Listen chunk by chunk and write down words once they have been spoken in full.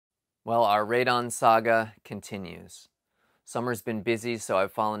Well, our Radon saga continues. Summer's been busy, so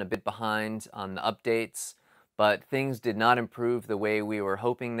I've fallen a bit behind on the updates, but things did not improve the way we were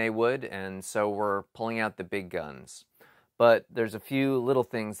hoping they would, and so we're pulling out the big guns. But there's a few little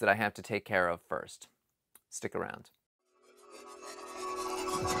things that I have to take care of first. Stick around.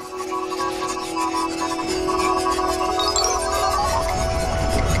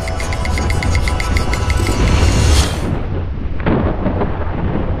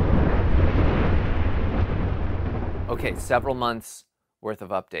 Okay, several months worth of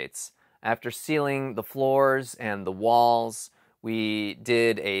updates. After sealing the floors and the walls, we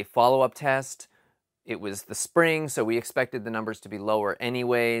did a follow-up test. It was the spring, so we expected the numbers to be lower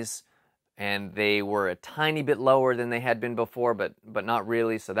anyways, and they were a tiny bit lower than they had been before, but not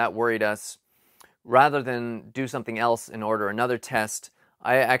really, so that worried us. Rather than do something else and order another test,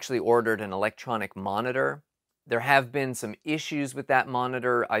 I actually ordered an electronic monitor. There have been some issues with that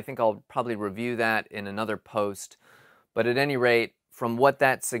monitor. I think I'll probably review that in another post. But at any rate, from what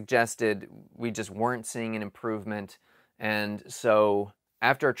that suggested, we just weren't seeing an improvement. And so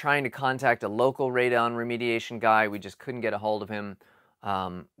after trying to contact a local radon remediation guy, we just couldn't get a hold of him.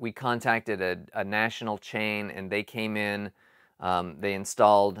 We contacted a national chain, and they came in. They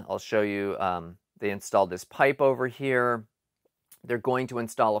installed, I'll show you, they installed this pipe over here. They're going to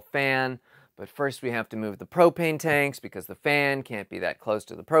install a fan, but first we have to move the propane tanks because the fan can't be that close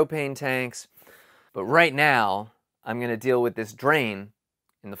to the propane tanks. But right now, I'm going to deal with this drain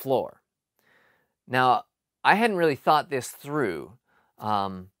in the floor. Now, I hadn't really thought this through,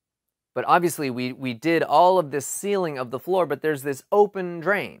 but obviously we did all of this sealing of the floor, but there's this open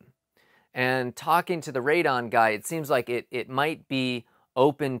drain. And talking to the radon guy, it seems like it might be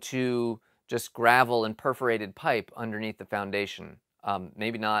open to just gravel and perforated pipe underneath the foundation.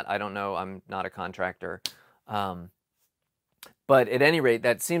 Maybe not, I don't know, I'm not a contractor. But at any rate,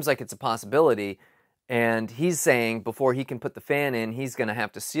 that seems like it's a possibility. And he's saying before he can put the fan in, he's going to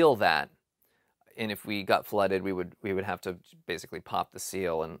have to seal that. And if we got flooded, we would have to basically pop the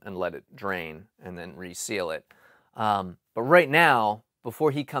seal and let it drain and then reseal it. But right now,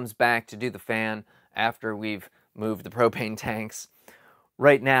 before he comes back to do the fan, after we've moved the propane tanks,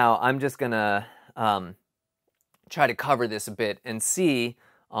 right now I'm just going to try to cover this a bit and see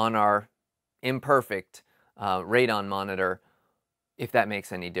on our imperfect radon monitor if that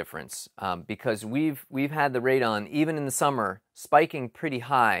makes any difference, because we've had the radon, even in the summer, spiking pretty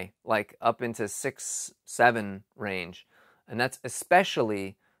high, like up into 6, 7 range, and that's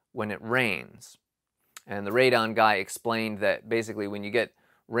especially when it rains. And the radon guy explained that basically when you get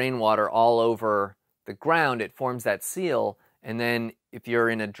rainwater all over the ground, it forms that seal, and then if you're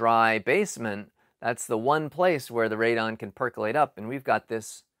in a dry basement, that's the one place where the radon can percolate up, and we've got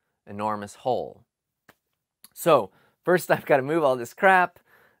this enormous hole. So first, I've got to move all this crap.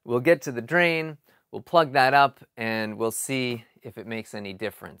 We'll get to the drain, we'll plug that up, and we'll see if it makes any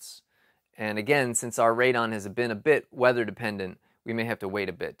difference. And again, since our radon has been a bit weather dependent, we may have to wait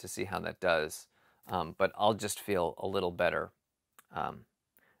a bit to see how that does. But I'll just feel a little better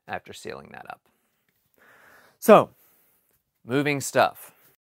after sealing that up. So, moving stuff.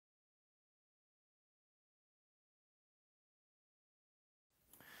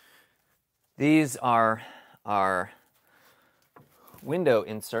 These are our window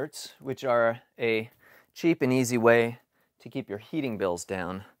inserts, which are a cheap and easy way to keep your heating bills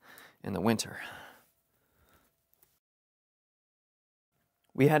down in the winter.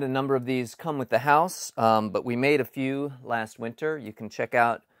 We had a number of these come with the house, but we made a few last winter. You can check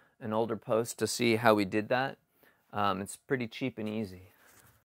out an older post to see how we did that. It's pretty cheap and easy.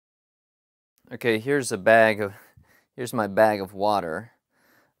 Okay, here's my bag of water.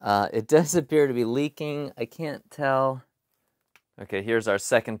 It does appear to be leaking. I can't tell. Okay, here's our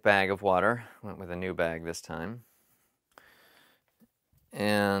second bag of water. Went with a new bag this time.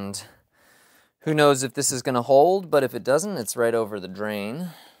 And who knows if this is going to hold, but if it doesn't, it's right over the drain.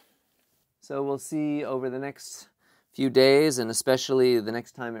 So we'll see over the next few days, and especially the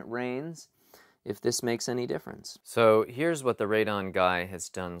next time it rains, if this makes any difference. So here's what the radon guy has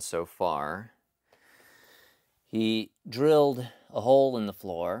done so far. He drilled a hole in the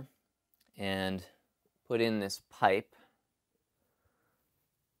floor and put in this pipe.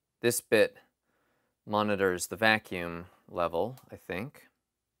 This bit monitors the vacuum level, I think.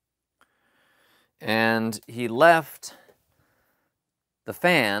 And he left the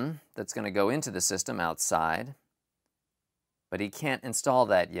fan that's going to go into the system outside, but he can't install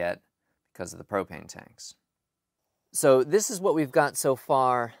that yet because of the propane tanks. So this is what we've got so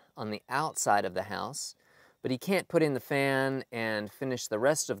far on the outside of the house, but he can't put in the fan and finish the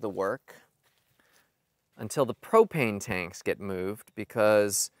rest of the work until the propane tanks get moved,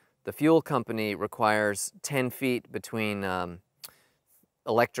 because The fuel company requires 10 feet between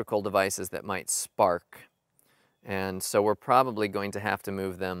electrical devices that might spark. And so we're probably going to have to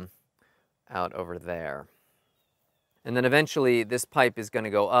move them out over there. And then eventually this pipe is going to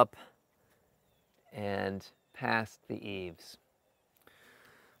go up and past the eaves.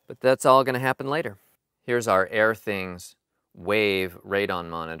 But that's all going to happen later. Here's our Airthings Wave radon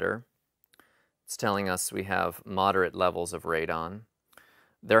monitor. It's telling us we have moderate levels of radon.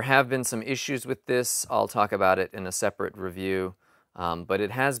 There have been some issues with this. I'll talk about it in a separate review. But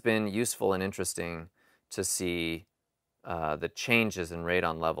it has been useful and interesting to see the changes in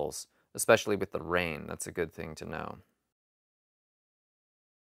radon levels, especially with the rain. That's a good thing to know.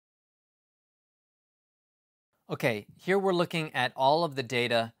 Okay, here we're looking at all of the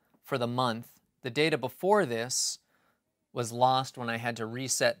data for the month. The data before this was lost when I had to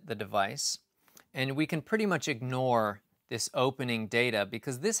reset the device. And we can pretty much ignore this opening data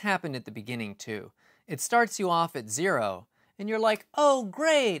because this happened at the beginning too. It starts you off at 0 and you're like, oh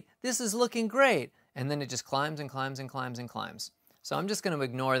great, this is looking great. And then it just climbs and climbs and climbs and climbs. So I'm just going to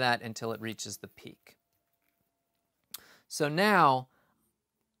ignore that until it reaches the peak. So now,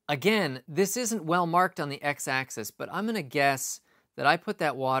 again, this isn't well marked on the x-axis, but I'm going to guess that I put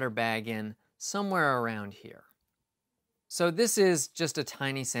that water bag in somewhere around here. So this is just a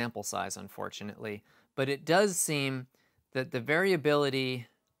tiny sample size, unfortunately, but it does seem that the variability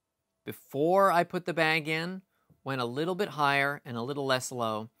before I put the bag in went a little bit higher and a little less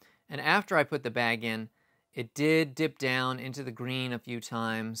low, and after I put the bag in, it did dip down into the green a few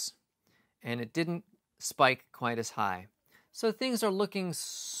times, and it didn't spike quite as high. So things are looking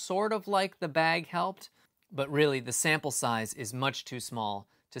sort of like the bag helped, but really the sample size is much too small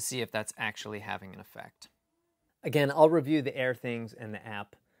to see if that's actually having an effect. Again, I'll review the Airthings and the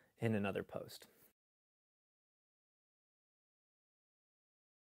app in another post.